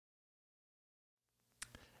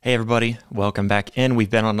Hey everybody, welcome back in. We've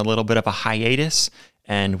been on a little bit of a hiatus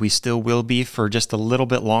and we still will be for just a little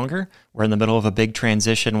bit longer. We're in the middle of a big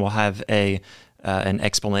transition. We'll have an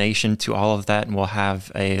explanation to all of that, and we'll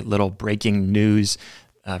have a little breaking news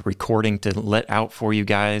recording to let out for you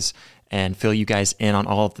guys and fill you guys in on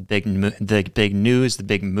all of the big news, the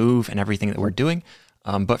big move, and everything that we're doing.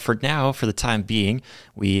 But for now, for the time being,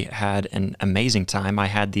 we had an amazing time. I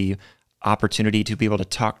had the opportunity to be able to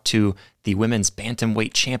talk to the women's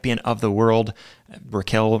bantamweight champion of the world,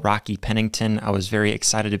 Raquel Pennington. I was very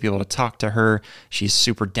excited to be able to talk to her. She's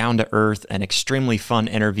super down to earth, an extremely fun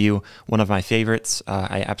interview, one of my favorites.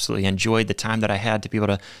 I absolutely enjoyed the time that I had to be able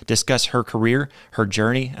to discuss her career, her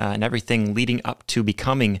journey, and everything leading up to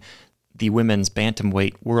becoming the women's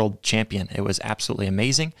bantamweight world champion. It was absolutely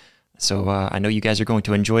amazing. So I know you guys are going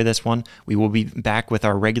to enjoy this one. We will be back with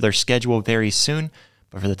our regular schedule very soon.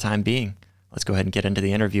 But for the time being, let's go ahead and get into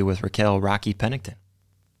the interview with Raquel Pennington.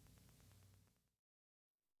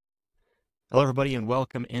 Hello, everybody, and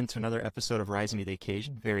welcome into another episode of Rising to the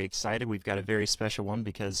Occasion. Very excited. We've got a very special one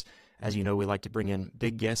because, as you know, we like to bring in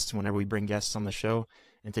big guests whenever we bring guests on the show.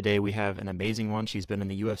 And today we have an amazing one. She's been in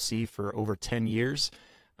the UFC for over 10 years.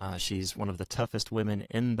 She's one of the toughest women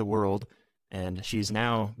in the world. And she's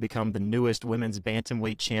now become the newest women's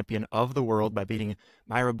bantamweight champion of the world by beating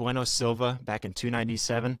Mayra Bueno Silva back in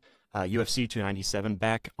 297, UFC 297,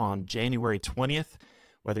 back on January 20th.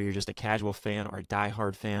 Whether you're just a casual fan or a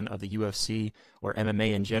diehard fan of the UFC or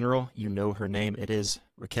MMA in general, you know her name. It is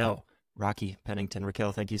Raquel Rocky Pennington.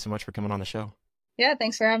 Raquel, thank you so much for coming on the show. Yeah,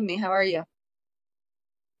 thanks for having me. How are you?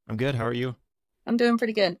 I'm good. How are you? I'm doing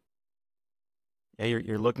pretty good. Yeah,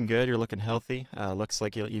 you're looking good. You're looking healthy. Looks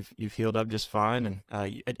like you've healed up just fine,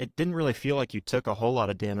 and it didn't really feel like you took a whole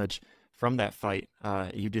lot of damage from that fight.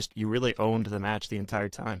 You really owned the match the entire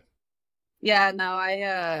time. Yeah, no,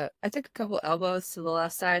 I took a couple elbows to the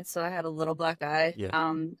left side, so I had a little black eye, Yeah,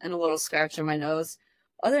 and a little scratch on my nose.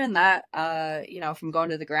 Other than that, from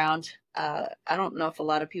going to the ground, I don't know if a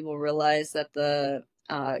lot of people realize that the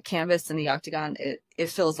canvas in the octagon, it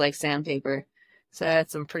feels like sandpaper. So I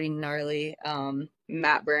had some pretty gnarly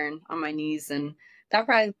mat burn on my knees, and that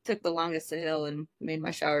probably took the longest to heal and made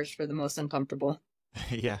my showers for the most uncomfortable.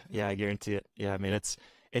 yeah, I guarantee it. Yeah, I mean it's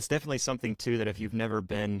definitely something too that if you've never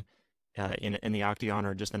been in the octagon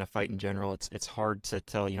or just in a fight in general, it's hard to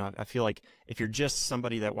tell. I feel like if you're just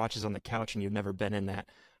somebody that watches on the couch and you've never been in that,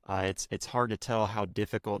 it's hard to tell how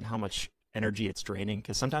difficult and how much energy it's draining.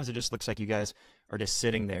 Because sometimes it just looks like you guys are just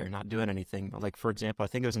sitting there not doing anything. But like for example, I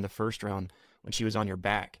think it was in the first round when she was on your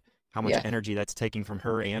back, how much Yeah. energy that's taking from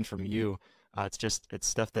her and from you. It's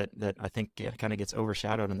stuff that I think kind of gets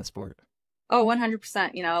overshadowed in the sport. Oh,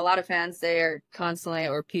 100%. A lot of fans, they're constantly,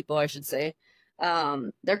 or people, I should say,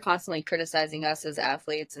 they're constantly criticizing us as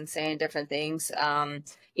athletes and saying different things.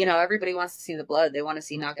 Everybody wants to see the blood. They want to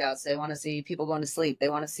see knockouts. They want to see people going to sleep. They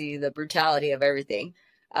want to see the brutality of everything.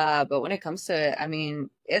 But when it comes to it, I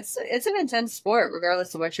mean, it's an intense sport,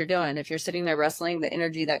 regardless of what you're doing. If you're sitting there wrestling, the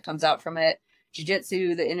energy that comes out from it,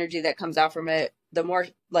 jiu-jitsu, the energy that comes out from it, the more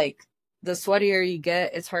like the sweatier you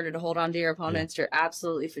get, it's harder to hold on to your Yeah. opponents. You're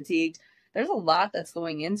absolutely fatigued. There's a lot that's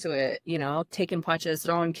going into it, taking punches,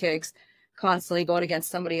 throwing kicks, constantly going against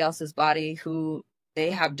somebody else's body who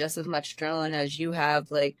they have just as much adrenaline as you have.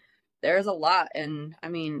 Like, there's a lot. And I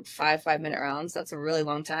mean, 5 5-minute rounds, that's a really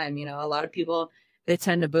long time. A lot of people, they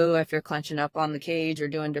tend to boo if you're clenching up on the cage or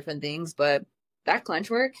doing different things, but that clench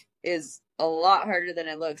work is a lot harder than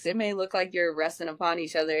it looks. It may look like you're resting upon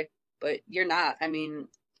each other, but you're not. I mean,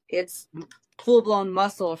 it's full blown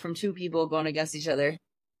muscle from two people going against each other.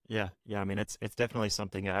 Yeah. I mean, it's definitely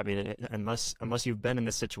something. I mean, unless you've been in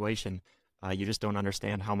this situation, you just don't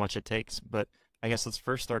understand how much it takes. But I guess let's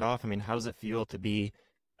first start off. I mean, how does it feel to be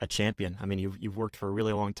a champion? I mean, you've worked for a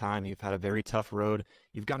really long time. You've had a very tough road.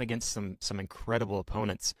 You've gone against some incredible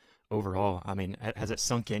opponents overall. I mean, has it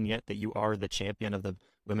sunk in yet that you are the champion of the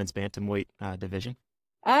women's bantamweight division?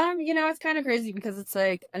 It's kind of crazy because it's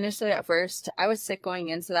like initially at first I was sick going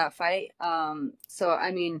into that fight. So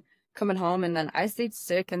I mean, coming home and then I stayed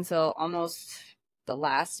sick until almost the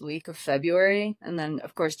last week of February. And then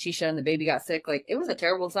of course Chisha and the baby got sick. Like it was a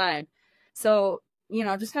terrible time. So,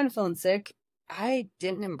 just kind of feeling sick. I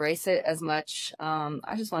didn't embrace it as much.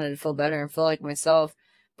 I just wanted to feel better and feel like myself.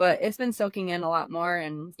 But it's been soaking in a lot more.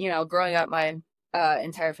 And, growing up, my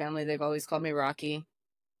entire family, they've always called me Rocky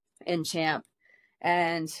and Champ.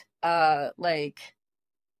 And like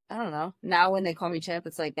I don't know. Now when they call me champ,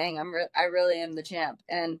 it's like, dang, I really am the champ.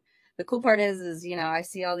 And the cool part is I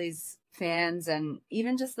see all these fans and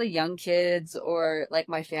even just the young kids or like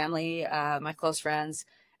my family, my close friends,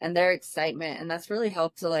 and their excitement. And that's really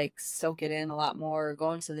helped to like soak it in a lot more,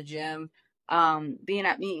 going to the gym, being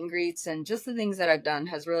at meet and greets, and just the things that I've done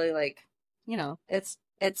has really like, it's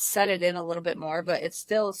set it in a little bit more, but it's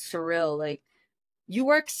still surreal. Like you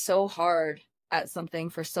work so hard at something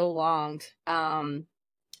for so long.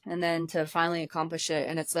 And then to finally accomplish it,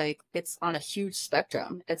 and it's like it's on a huge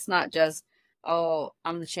spectrum. It's not just, oh,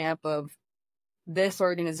 I'm the champ of this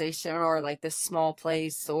organization or like this small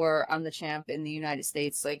place, or I'm the champ in the United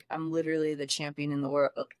States. Like I'm literally the champion in the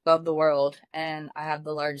world of the world, and I have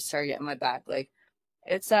the largest target in my back. Like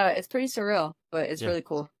it's pretty surreal, but it's Yeah. really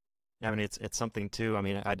cool. Yeah, I mean, it's something too. I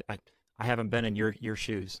mean, I haven't been in your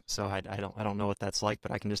shoes, so I don't know what that's like, but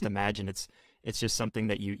I can just imagine it's just something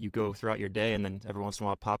that you go throughout your day, and then every once in a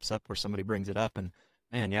while it pops up where somebody brings it up, and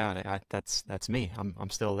man, yeah, that's me. I'm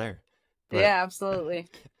still there. But Yeah, absolutely.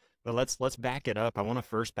 but let's back it up. I want to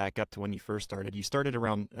first back up to when you first started. You started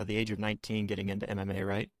around the age of 19 getting into MMA,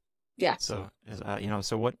 right? Yeah. So,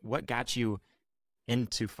 so what got you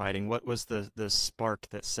into fighting? What was the spark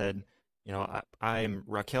that said, I'm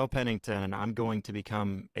Raquel Pennington and I'm going to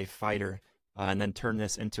become a fighter, and then turn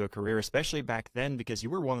this into a career, especially back then because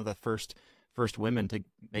you were one of the first women to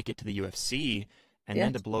make it to the UFC and Yeah.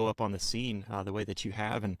 then to blow up on the scene the way that you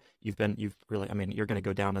have, and you've really, I mean, you're going to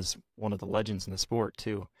go down as one of the legends in the sport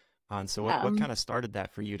too. And so what Um, kind of started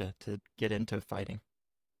that for you to get into fighting?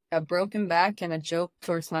 a broken back and a joke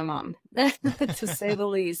towards my mom, to say the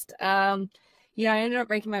least. I ended up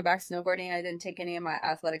breaking my back snowboarding. I didn't take any of my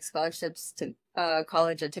athletic scholarships to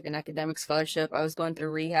college. I took an academic scholarship. I was going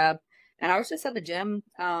through rehab, and I was just at the gym,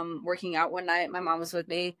 working out one night. My mom was with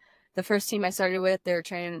me. The first team I started with, they were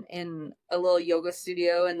training in a little yoga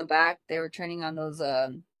studio in the back. They were training on those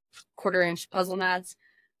quarter-inch puzzle mats,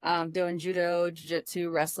 doing judo, jiu-jitsu,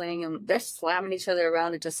 wrestling, and they're slamming each other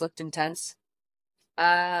around. It just looked intense.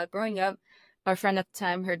 Growing up, my friend at the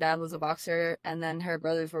time, her dad was a boxer, and then her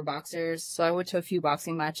brothers were boxers. So I went to a few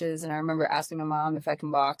boxing matches, and I remember asking my mom if I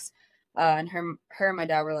can box. And her and my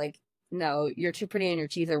dad were like, "No, you're too pretty, and your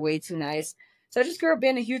teeth are way too nice." So I just grew up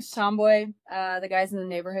being a huge tomboy. The guys in the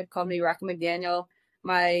neighborhood called me Rocky McDaniel.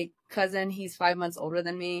 My cousin, he's 5 months older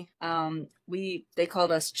than me. They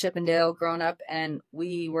called us Chip and Dale growing up, and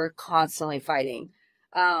we were constantly fighting.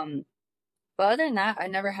 Um, but other than that, I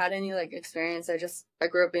never had any like experience. I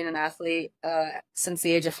grew up being an athlete since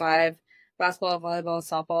the age of 5. Basketball, volleyball,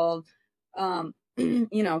 softball,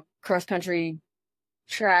 cross country,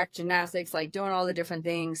 track, gymnastics, like doing all the different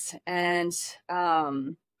things. And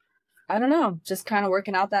I don't know, just kind of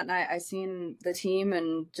working out that night. I seen the team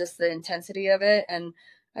and just the intensity of it, and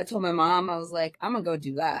I told my mom, I was like, I'm gonna go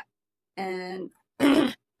do that. And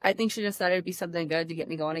I think she just thought it'd be something good to get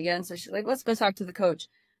me going again. So she's like, let's go talk to the coach.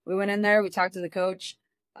 We went in there, we talked to the coach.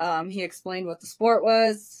 He explained what the sport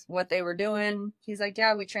was, what they were doing. He's like,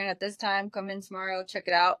 yeah, we train at this time. Come in tomorrow, check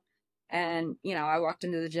it out. And, I walked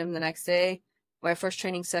into the gym the next day. My first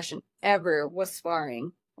training session ever was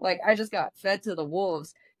sparring. Like, I just got fed to the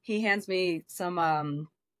wolves. He hands me some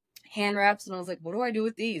hand wraps, and I was like, what do I do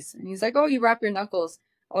with these? And he's like, oh, you wrap your knuckles.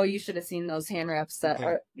 Oh, you should have seen those hand wraps.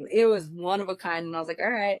 It was one of a kind. And I was like, all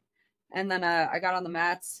right. And then I got on the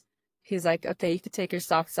mats. He's like, okay, you could take your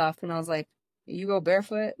socks off. And I was like, you go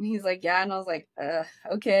barefoot? And he's like, yeah. And I was like,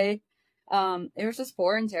 okay. It was just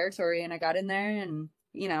foreign territory. And I got in there and,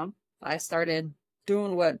 I started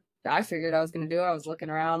doing what I figured I was going to do. I was looking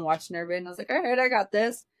around, watching everybody, and I was like, all right, I got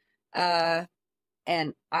this.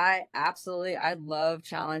 And I love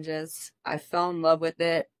challenges. I fell in love with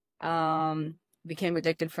it. Became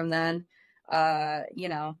addicted from then.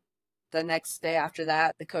 The next day after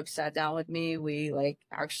that, the coach sat down with me. We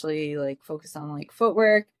actually focused on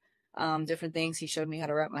footwork, different things. He showed me how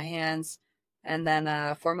to wrap my hands. And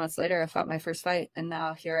then 4 months later, I fought my first fight. And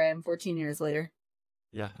now here I am 14 years later.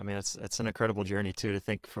 Yeah, I mean it's an incredible journey too to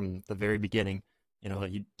think from the very beginning.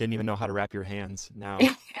 You didn't even know how to wrap your hands. Now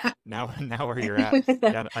where you're at.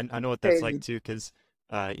 Yeah, I know what that's like Crazy. too, because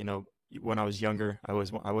when I was younger, I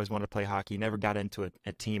always wanted to play hockey. Never got into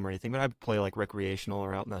a team or anything, but I'd play like recreational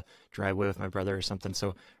or out in the driveway with my brother or something.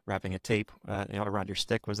 So wrapping a tape, around your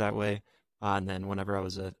stick was that way. And then whenever I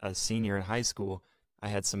was a senior in high school, I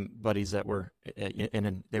had some buddies that were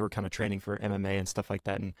and they were kind of training for MMA and stuff like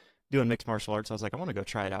that, and doing mixed martial arts. I was like, I want to go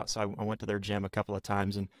try it out. So I went to their gym a couple of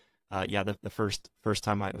times, and yeah, the first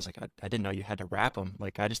time I was like, I didn't know you had to wrap them.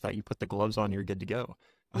 Like I just thought you put the gloves on, you're good to go.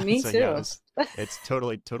 Me So yeah, too. it's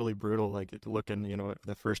totally brutal. Like looking,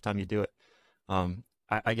 the first time you do it.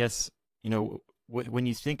 I guess when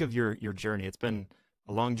you think of your journey, it's been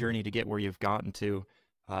a long journey to get where you've gotten to,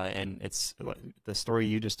 and it's the story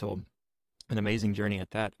you just told. An amazing journey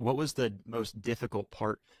at that. What was the most difficult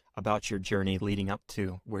part about your journey leading up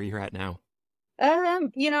to where you're at now?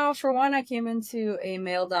 For one, I came into a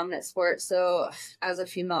male dominant sport. So as a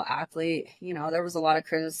female athlete, there was a lot of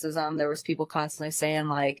criticism. There was people constantly saying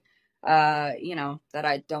like, that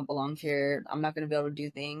I don't belong here. I'm not going to be able to do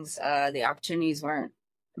things. The opportunities weren't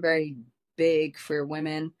very big for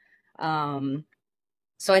women. Um,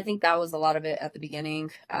 so I think that was a lot of it at the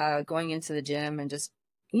beginning, going into the gym and just,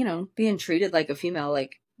 being treated like a female,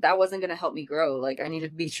 like that wasn't going to help me grow. Like I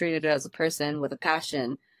needed to be treated as a person with a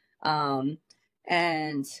passion. Um,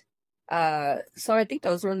 and so I think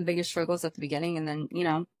those were the biggest struggles at the beginning. And then,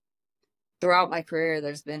 throughout my career,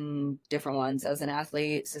 there's been different ones as an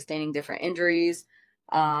athlete, sustaining different injuries.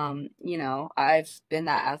 I've been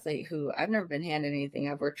that athlete who I've never been handed anything.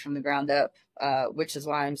 I've worked from the ground up, which is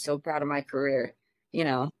why I'm so proud of my career. You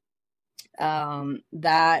know,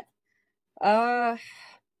 that, uh,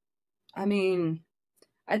 I mean,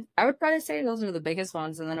 I would probably say those are the biggest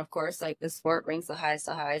ones. And then, of course, like the sport brings the highest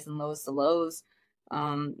to highs and lows to lows.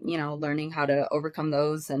 Learning how to overcome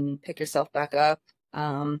those and pick yourself back up.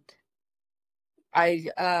 I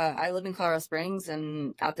live in Colorado Springs,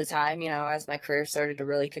 and at the time, as my career started to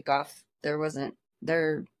really kick off, there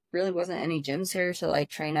really wasn't any gyms here to like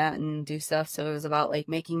train at and do stuff. So it was about like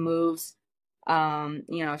making moves, trying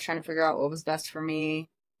to figure out what was best for me.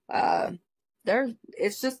 Uh,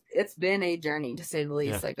 it's been a journey to say the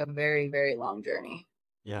Yeah. least, like a very, very long journey.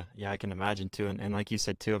 Yeah, yeah, I can imagine too. And like you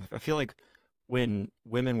said too, I feel like when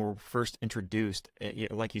women were first introduced,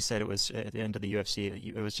 like you said, it was at the end of the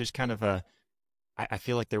UFC, it was just kind of I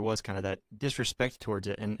feel like there was kind of that disrespect towards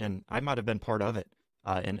it, and I might have been part of it.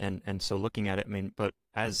 And so looking at it, I mean, but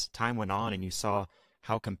as time went on and you saw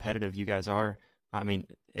how competitive you guys are, I mean,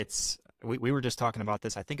 we were just talking about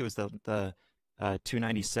this. I think it was the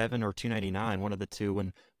 297 or 299, one of the two,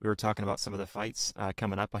 when we were talking about some of the fights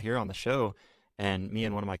coming up here on the show, and me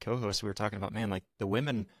and one of my co-hosts, we were talking about, man, like the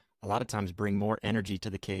women a lot of times bring more energy to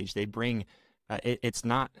the cage. They bring it's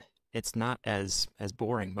not as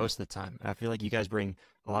boring most of the time. I feel like you guys bring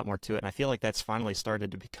a lot more to it, and I feel like that's finally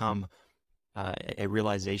started to become a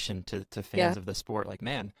realization to Yeah. fans of the sport. Like,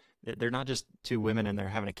 man, they're not just two women and they're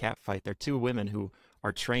having a cat fight. They're two women who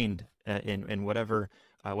are trained in whatever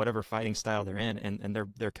fighting style they're in, and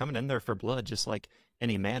they're coming in there for blood just like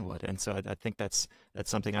any man would. And so I think that's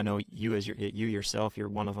something I know you as you yourself, you're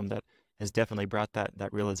one of them that has definitely brought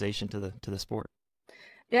that realization to the sport.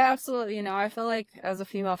 Yeah, absolutely. I feel like as a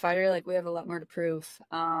female fighter, like we have a lot more to prove.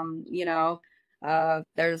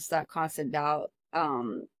 There's that constant doubt.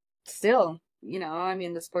 Still, I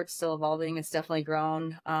mean, the sport's still evolving. It's definitely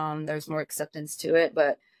grown. There's more acceptance to it,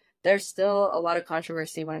 but there's still a lot of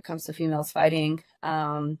controversy when it comes to females fighting.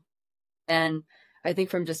 And I think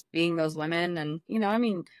from just being those women and, I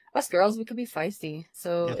mean, us girls, we could be feisty.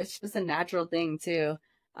 So Yeah. it's just a natural thing too.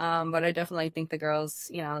 But I definitely think the girls,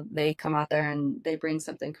 they come out there and they bring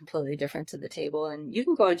something completely different to the table. And you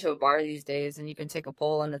can go into a bar these days and you can take a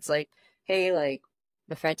poll and it's like, hey, like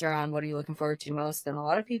the fights are on, what are you looking forward to most? And a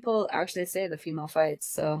lot of people actually say the female fights.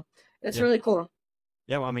 So it's Yeah. really cool.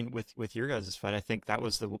 Yeah, well, I mean, with your guys' fight, I think that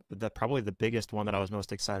was the probably the biggest one that I was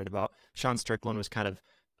most excited about. Sean Strickland was kind of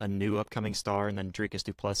a new upcoming star, and then Dricus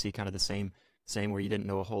du Plessis, kind of the same where you didn't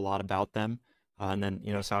know a whole lot about them. And then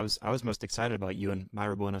so I was most excited about you and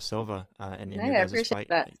Myra Bueno Silva and Hey, your I guys' appreciate fight.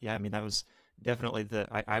 that. Yeah, I mean that was definitely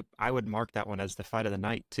I would mark that one as the fight of the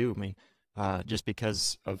night too. I mean, just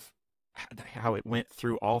because of how it went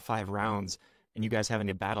through all 5 rounds, and you guys having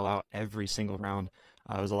to battle out every single round.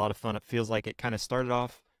 It was a lot of fun. It feels like it kind of started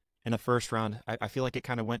off in the first round. I feel like it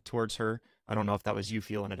kind of went towards her. I don't know if that was you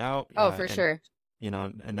feeling it out, Oh, for and sure.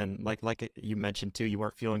 and then you mentioned too, you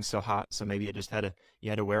weren't feeling so hot, so maybe you had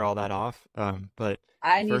to wear all that off. But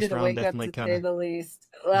I the needed first to round wake up definitely to kind say of the least.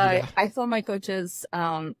 yeah, I told my coaches,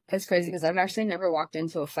 it's crazy because I've actually never walked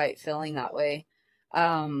into a fight feeling that way.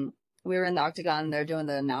 Um, we were in the octagon, they're doing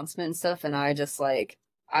the announcement and stuff, and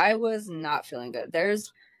I was not feeling good.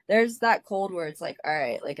 There's that cold where it's like, all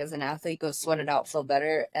right, like as an athlete, go sweat it out, feel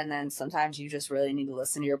better, and then sometimes you just really need to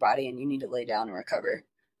listen to your body and you need to lay down and recover.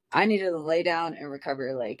 I needed to lay down and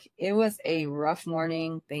recover. Like it was a rough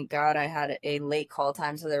morning. Thank God I had a late call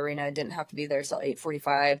time to the arena. I didn't have to be there till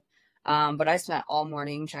 8:45. But I spent all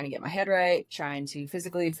morning trying to get my head right, trying to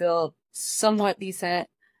physically feel somewhat decent.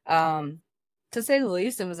 Um, to say the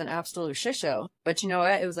least, it was an absolute shit show. But you know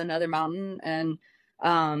what? It was another mountain, and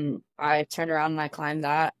I turned around and I climbed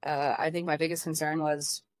that. I think my biggest concern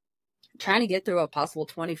was trying to get through a possible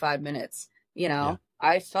 25 minutes. yeah,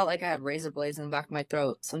 I felt like I had razor blades in the back of my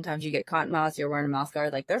throat. Sometimes you get cotton mouth, you're wearing a mouth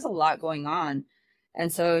guard. Like there's a lot going on.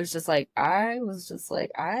 And so it was just like, I was just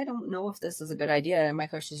like, I don't know if this is a good idea. And my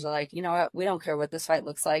coaches are like, you know what? We don't care what this fight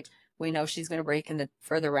looks like. We know she's going to break in the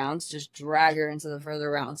further rounds. Just drag her into the further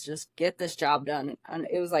rounds. Just get this job done. And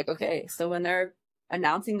it was like, okay. So when they're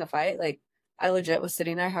announcing the fight, like, I legit was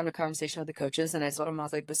sitting there having a conversation with the coaches, and I told them, I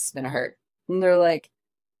was like, this is going to hurt. And they're like,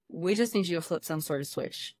 we just need you to flip some sort of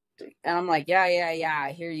switch. And I'm like, yeah,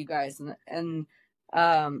 I hear you guys. And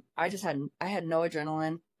I had no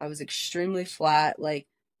adrenaline. I was extremely flat. Like,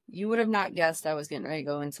 you would have not guessed I was getting ready to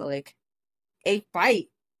go into like a fight.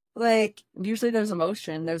 Like, usually there's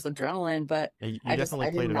emotion, there's adrenaline, but Yeah, you definitely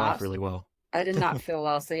played it off really well. I did not feel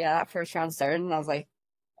well. So yeah, that first round started, and I was like,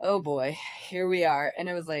 oh boy, here we are. And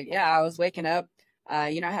it was like, yeah, I was waking up.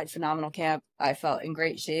 I had phenomenal camp. I felt in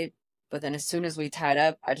great shape. But then as soon as we tied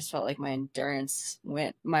up, I just felt like my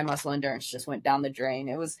muscle endurance just went down the drain.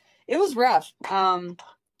 It was rough.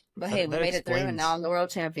 But hey, we That made it through, and now explains. I'm the world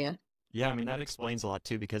champion. Yeah, I mean that explains a lot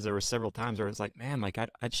too because there were several times where it's like, man, like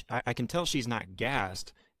I can tell she's not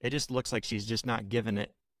gassed. It just looks like she's just not giving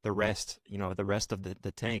it the rest, the rest of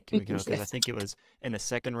the tank, because I Yes. think it was in the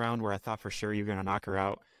second round where I thought for sure you were gonna knock her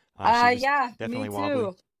out. She was Yeah, me definitely wobbly.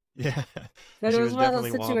 too. Yeah, But it she was was one of those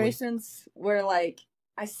definitely wobbly. situations where like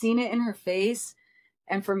I seen it in her face,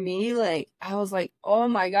 and for me, like I was like, oh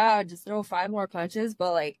my God, just throw five more punches.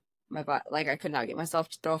 But like my body, like I could not get myself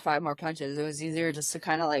to throw five more punches. It was easier just to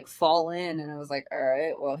kind of like fall in, and I was like, all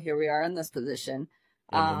right, well here we are in this position.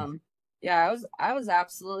 And then Um, yeah, I was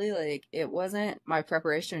absolutely like it wasn't my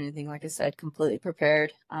preparation or anything. Like I said, completely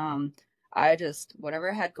prepared. I just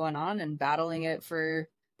whatever I had going on and battling it for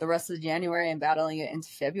the rest of January and battling it into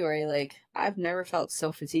February, like I've never felt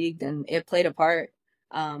so fatigued, and it played a part.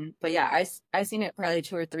 But yeah, I seen it probably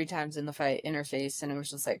two or three times in the fight interface, and it was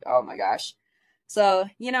just like, oh my gosh. So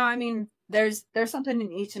I mean, there's something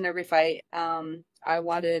in each and every fight. I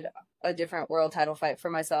wanted a different world title fight for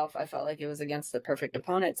myself. I felt like it was against the perfect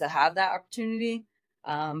opponent to have that opportunity.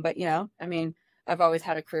 But I mean, I've always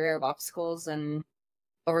had a career of obstacles and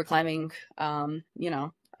overclimbing,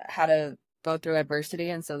 how to go through adversity.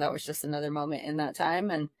 And so that was just another moment in that time.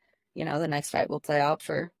 And, the next fight will play out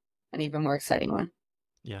for an even more exciting one.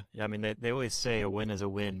 yeah, I mean they always say a win is a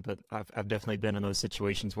win, but I've definitely been in those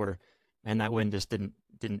situations where, man, that win just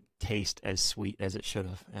didn't taste as sweet as it should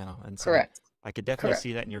have, and so Correct. I could definitely Correct.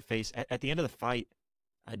 see that in your face. At the end of the fight,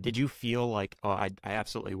 did you feel like, oh, I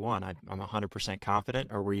absolutely won? I'm 100%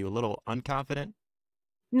 confident, or were you a little unconfident?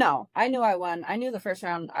 No, I knew I won. I knew the first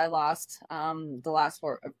round I lost. The last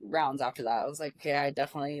four rounds after that, I was like, okay, I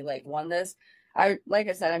definitely like won this. Like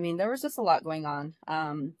I said, I mean, there was just a lot going on,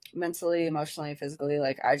 mentally, emotionally, physically.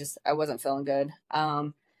 Like I wasn't feeling good.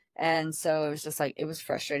 And so it was just like it was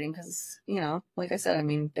frustrating because like I said, I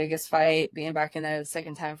mean, biggest fight, being back in there the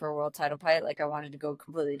second time for a world title fight. Like I wanted to go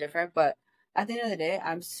completely different, but at the end of the day,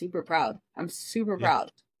 I'm super proud. I'm super Yeah,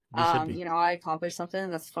 proud. you should be. I accomplished something.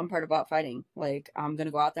 That's the fun part about fighting. Like, I'm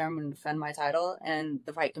gonna go out there, I'm gonna defend my title, and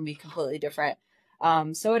the fight can be completely different.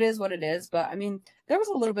 So it is what it is. But I mean, there was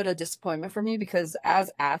a little bit of disappointment for me because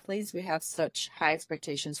as athletes, we have such high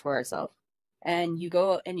expectations for ourselves. And you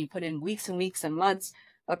go and you put in weeks and weeks and months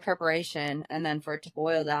of preparation, and then for it to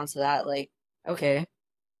boil down to that, like, okay,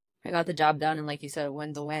 I got the job done, and like you said,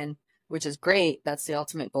 win the win, which is great. That's the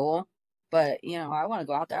ultimate goal. But I want to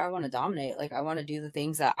go out there. I want to dominate. Like I want to do the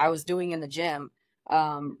things that I was doing in the gym.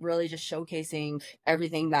 Really just showcasing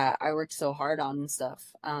everything that I worked so hard on and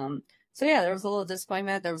stuff. So yeah, there was a little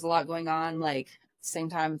disappointment. There was a lot going on. Like same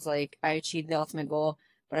time, it's like I achieved the ultimate goal,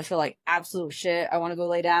 but I feel like absolute shit. I want to go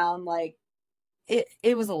lay down. Like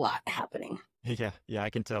it was a lot happening. Yeah, yeah, I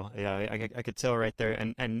can tell. Yeah, I could tell right there.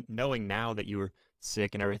 And knowing now that you were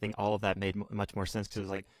sick and everything, all of that made much more sense because it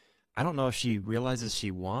was like, I don't know if she realizes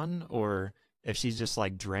she won or if she's just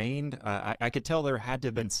like drained. I could tell there had to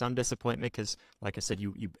have been some disappointment because, like I said,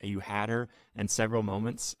 you had her in several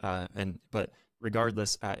moments. But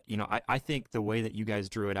regardless, I think the way that you guys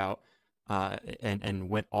drew it out, and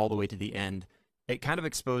went all the way to the end, it kind of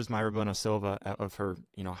exposed Myra Bueno Silva of her,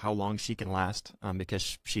 how long she can last,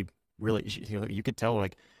 because she really, you could tell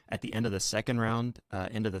like at the end of the second round,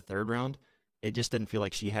 into the third round, it just didn't feel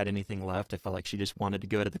like she had anything left. I felt like she just wanted to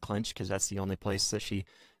go to the clinch because that's the only place that she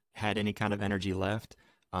had any kind of energy left.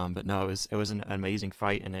 But no, it was an amazing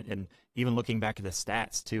fight, and even looking back at the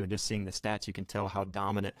stats too, and just seeing the stats, you can tell how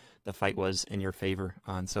dominant the fight was in your favor.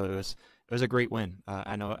 And so it was a great win.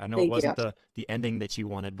 I know it Thank you. wasn't the ending that you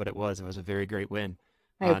wanted, but it was a very great win.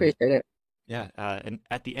 I And appreciate it. yeah, and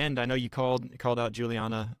at the end, I know you called out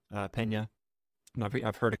Juliana, Pena. And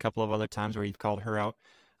I've heard a couple of other times where you've called her out,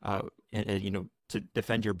 uh, to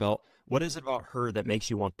defend your belt. What is it about her that makes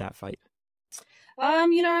you want that fight? I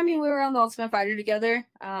mean, we were on the Ultimate Fighter together.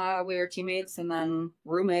 We were teammates and then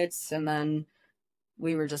roommates, and then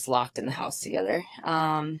we were just locked in the house together.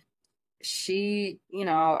 I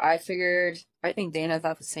figured, I think Dana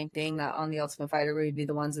thought the same thing, that on the Ultimate Fighter we'd be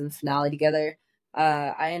the ones in the finale together.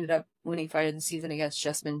 I ended up winning fight of the season against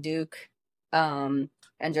Jessamine Duke. And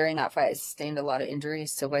during that fight, I sustained a lot of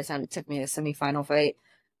injuries. So by the time it took me to semifinal fight,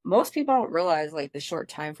 most people don't realize like the short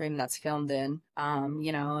time frame that's filmed in.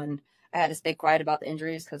 And I had to stay quiet about the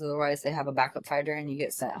injuries because otherwise they have a backup fighter and you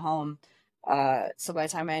get sent home. So by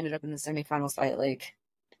the time I ended up in the semifinals fight, like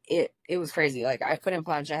it was crazy. Like I couldn't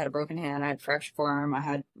punch. I had a broken hand. I had fresh forearm. I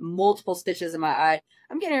had multiple stitches in my eye.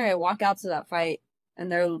 I'm getting ready to walk out to that fight,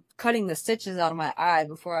 and they're cutting the stitches out of my eye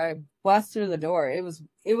before I bust through the door. It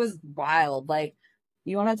was wild. Like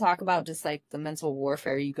you want to talk about just like the mental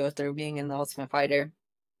warfare you go through being in the Ultimate Fighter.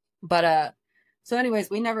 But so anyways,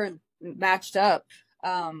 we never matched up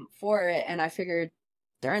for it, and I figured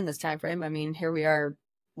during this time frame, I mean, here we are,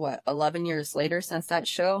 what, 11 years later since that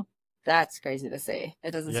show. That's crazy to say. It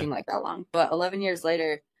doesn't Yeah. seem like that long, but 11 years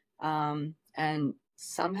later, and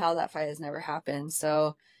somehow that fight has never happened.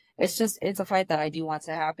 So it's a fight that I do want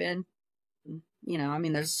to happen. I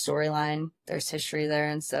mean, there's storyline, there's history there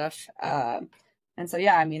and stuff. And so,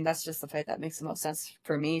 yeah, I mean, that's just the fight that makes the most sense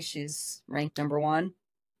for me. She's ranked number one.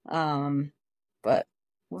 Um, but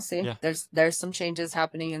we'll see. Yeah. There's some changes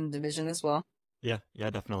happening in the division as well. Yeah. Yeah,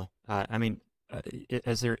 definitely. I mean,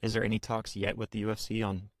 is there any talks yet with the UFC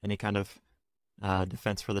on any kind of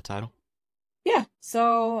defense for the title? Yeah.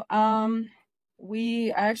 So,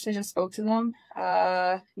 I actually just spoke to them.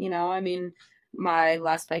 I mean, my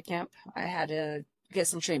last fight camp, I had to get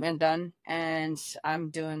some treatment done, and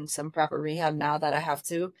I'm doing some proper rehab now that I have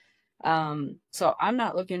to. So I'm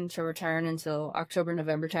not looking to return until October,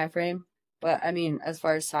 November timeframe. But I mean, as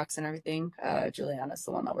far as talks and everything, Juliana's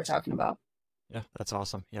the one that we're talking about. Yeah, that's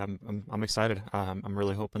awesome. Yeah, I'm excited. I'm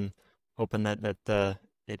really hoping that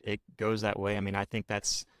it goes that way. I mean, I think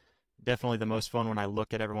that's definitely the most fun when I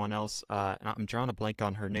look at everyone else. And I'm drawing a blank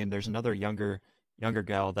on her name. There's another younger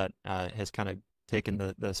gal that has kind of taken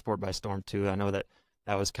the sport by storm too. I know that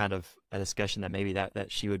was kind of a discussion that maybe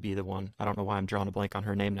that she would be the one. I don't know why I'm drawing a blank on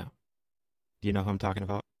her name now. Do you know who I'm talking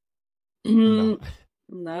about? Or no?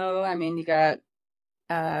 No, I mean, you got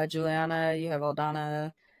Juliana, you have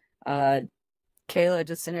Aldana, uh, Kayla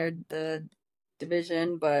just entered the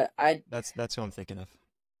division, but That's who I'm thinking of.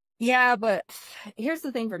 yeah, but here's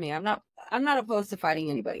the thing for me. I'm not opposed to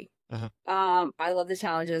fighting anybody. Uh-huh. I love the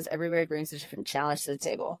challenges. Everybody brings a different challenge to the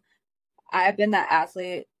table. I've been that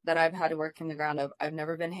athlete that I've had to work from the ground up. I've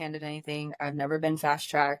never been handed anything. I've never been fast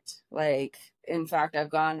tracked. Like, in fact, I've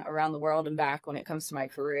gone around the world and back when it comes to my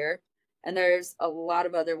career. And there's a lot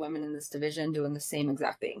of other women in this division doing the same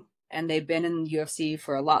exact thing. And they've been in the UFC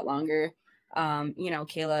for a lot longer.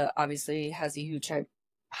 Kayla obviously has a huge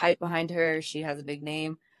hype behind her. She has a big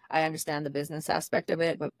name. I understand the business aspect of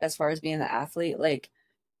it, but as far as being the athlete, like,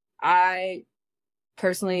 I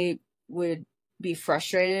personally would be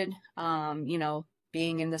frustrated,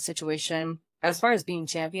 being in the situation. As far as being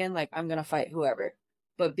champion, like I'm gonna fight whoever.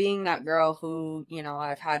 But being that girl who,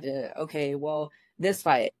 I've had to, okay, well, this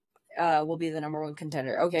fight will be the number one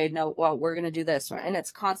contender. Okay, no, well, we're gonna do this one. And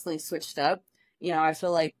it's constantly switched up. I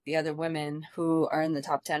feel like the other women who are in the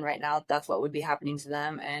top 10 right now, that's what would be happening to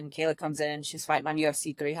them. And Kayla comes in, she's fighting on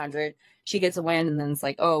UFC 300. She gets a win, and then it's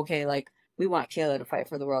like, oh, okay, like we want Kayla to fight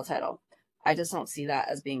for the world title. I just don't see that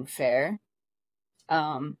as being fair.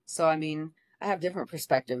 So I mean, I have different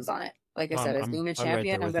perspectives on it. Like I No, said, as being a I'm right there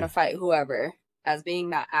champion, I'm with gonna you. fight whoever. As being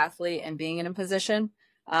that athlete and being in a position,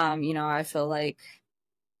 I feel like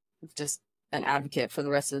just an advocate for the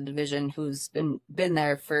rest of the division who's been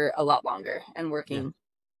there for a lot longer and Yeah. working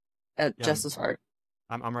Yeah, just as hard.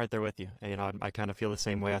 I'm right there with you. I kind of feel the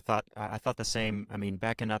same way. I thought the same. I mean,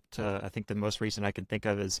 backing up to I think the most recent I can think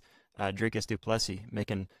of is Dricus du Plessis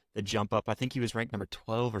making the jump up. I think he was ranked number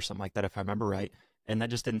 12 or something like that, if I remember right. And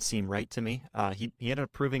that just didn't seem right to me. He ended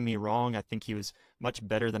up proving me wrong. I think he was much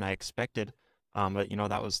better than I expected. But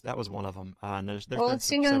that was one of them. And there's Well, been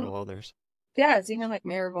it's even several others. yeah, it's even like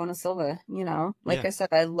Mayor Silva. Like Yeah. I said,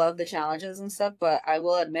 I love the challenges and stuff, but I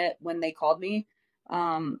will admit when they called me,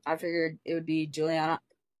 I figured it would be Juliana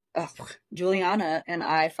and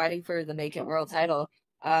I fighting for the vacant world title.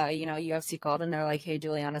 UFC called and they're like, "Hey,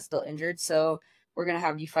 Juliana's still injured, so we're gonna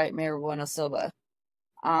have you fight Mayor Silva."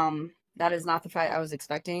 That is not the fight I was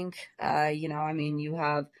expecting. I mean, you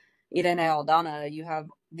have Irene Aldana, you have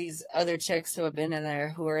these other chicks who have been in there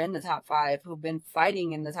who are in the top five, who've been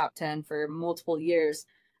fighting in the top 10 for multiple years.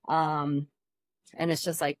 And it's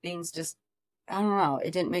just like things just I don't know.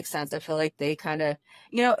 It didn't make sense. I feel like they kind of,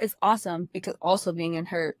 you know, it's awesome because also being in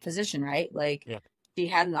her position, right? Like Yeah. she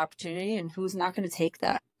had an opportunity and who's not going to take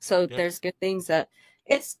that? So Yeah. there's good things that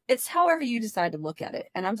it's however you decide to look at it.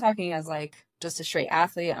 And I'm talking as like just a straight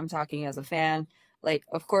athlete. I'm talking as a fan. Like,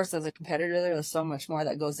 of course, as a competitor, there's so much more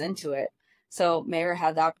that goes into it. So Mayor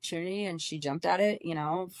had the opportunity and she jumped at it. You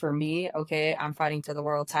know, for me, okay, I'm fighting for the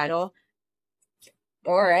world title.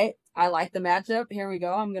 All right, I like the matchup. Here we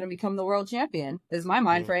go. I'm gonna become the world champion. Is my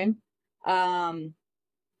mind Yeah. frame. Um,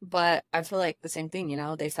 but I feel like the same thing. You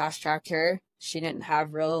know, they fast tracked her. She didn't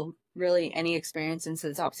have really any experience into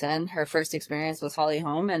the top 10. Her first experience was Holly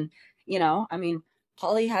Holm, and you know, I mean,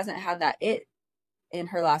 Holly hasn't had that it in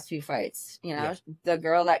her last few fights. You Yeah. know, the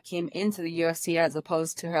girl that came into the UFC as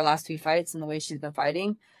opposed to her last few fights and the way she's been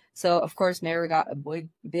fighting. So of course, Mayra got a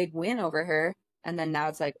big win over her, and then now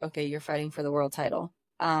it's like, okay, you're fighting for the world title.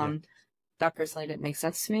 Yeah. That personally didn't make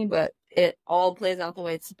sense to me, but it all plays out the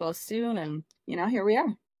way it's supposed to, and you know, here we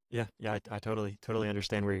are. Yeah, yeah, I totally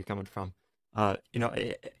understand where you're coming from. You know,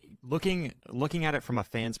 looking at it from a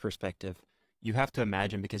fan's perspective, you have to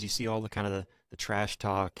imagine because you see all the kind of the trash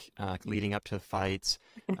talk leading up to fights,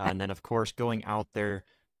 and then of course going out there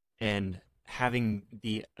and having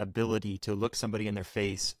the ability to look somebody in their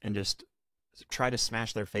face and just try to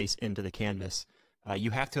smash their face into the canvas.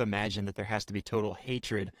 You have to imagine that there has to be total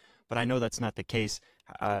hatred, but I know that's not the case.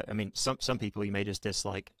 I mean, some people you may just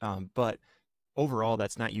dislike, but overall,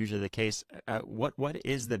 that's not usually the case. What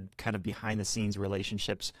is the kind of behind the scenes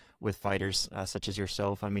relationships with fighters such as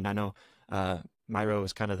yourself? I mean, I know Myro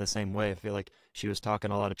was kind of the same way. I feel like she was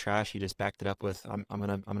talking a lot of trash. You just backed it up with, I'm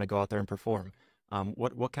gonna go out there and perform."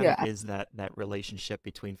 What kind of Yeah. is that relationship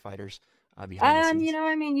between fighters behind the You scenes? know,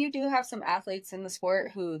 I mean, you do have some athletes in the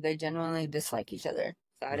sport who they genuinely dislike each other.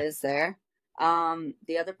 That Yeah, is there.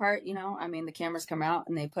 The other part, you know, I mean, the cameras come out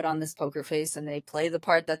and they put on this poker face and they play the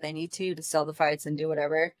part that they need to sell the fights and do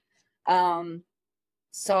whatever. Um,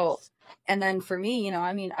 so, and then for me, you know,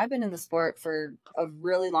 I mean, I've been in the sport for a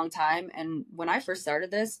really long time. And when I first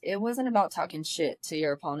started this, it wasn't about talking shit to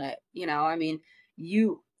your opponent. You know, I mean,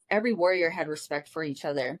 you, every warrior had respect for each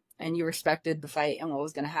other and you respected the fight and what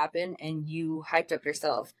was going to happen and you hyped up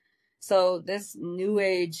yourself. So, this new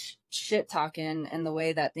age shit talking and the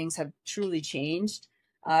way that things have truly changed,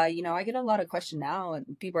 you know, I get a lot of question now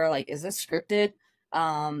and people are like, is this scripted?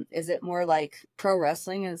 Is it more like pro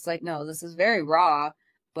wrestling? And it's like, no, this is very raw,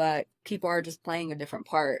 but people are just playing a different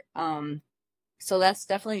part. So that's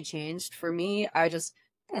definitely changed for me. I don't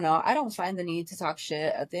know. I don't find the need to talk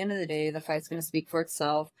shit. At the end of the day, the fight's going to speak for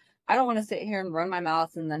itself. I don't want to sit here and run my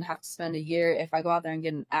mouth and then have to spend a year. If I go out there and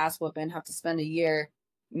get an ass whooping, have to spend a year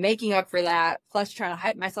making up for that, plus trying to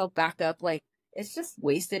hype myself back up. Like, it's just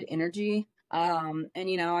wasted energy. And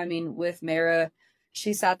you know, I mean, with Mara,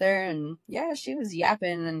 she sat there and yeah, she was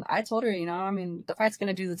yapping. And I told her, you know, I mean, the fight's going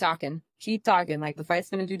to do the talking. Keep talking. Like, the fight's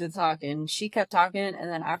going to do the talking. She kept talking. And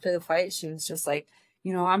then after the fight, she was just like,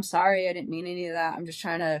 you know, I'm sorry. I didn't mean any of that. I'm just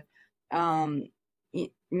trying to, um,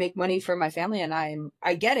 make money for my family. And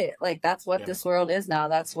I get it. Like, that's what yeah, this world is now.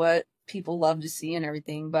 That's what people love to see and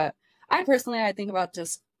everything. But I personally, I think about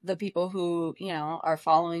just the people who, you know, are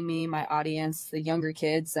following me, my audience, the younger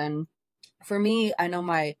kids. And for me, I know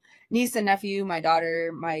my niece and nephew, my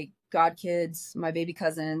daughter, my godkids, my baby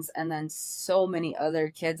cousins, and then so many other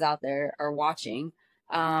kids out there are watching.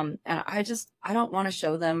 And I don't want to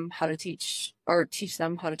show them how to teach or teach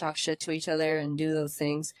them how to talk shit to each other and do those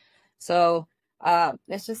things. So,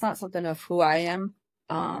 it's just not something of who I am.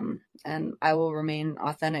 And I will remain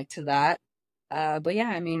authentic to that. But yeah,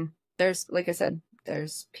 I mean, there's, like I said,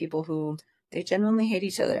 there's people who they genuinely hate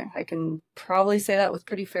each other. I can probably say that was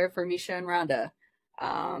pretty fair for Misha and Rhonda.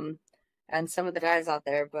 Um, and some of the guys out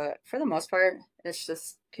there, but for the most part, it's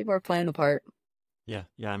just people are playing the part. yeah,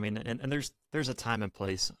 yeah. I mean, and there's a time and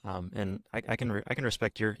place, and I can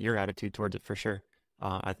respect your attitude towards it for sure.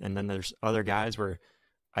 And then there's other guys where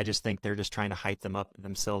I just think they're just trying to hype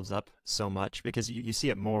themselves up so much because you see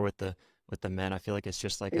it more with the men. I feel like it's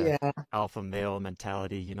just like a Yeah. alpha male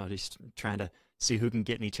mentality, you know, just trying to see who can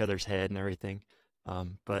get in each other's head and everything.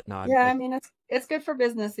 But no, Yeah, I mean it's good for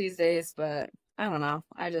business these days, but I don't know.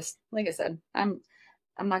 I just like I said, I'm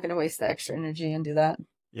not gonna waste the extra energy and do that.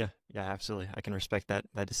 yeah, yeah, absolutely. I can respect that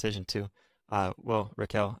decision too. Well,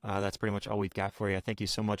 Raquel, that's pretty much all we've got for you. Thank you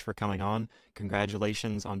so much for coming on.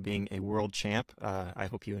 Congratulations on being a world champ. I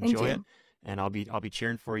hope you Thank enjoy it, you. and I'll be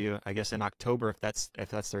cheering for you. I guess in October if that's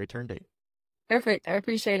the return date. Perfect. I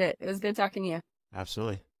appreciate it. It was good talking to you.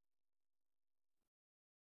 Absolutely.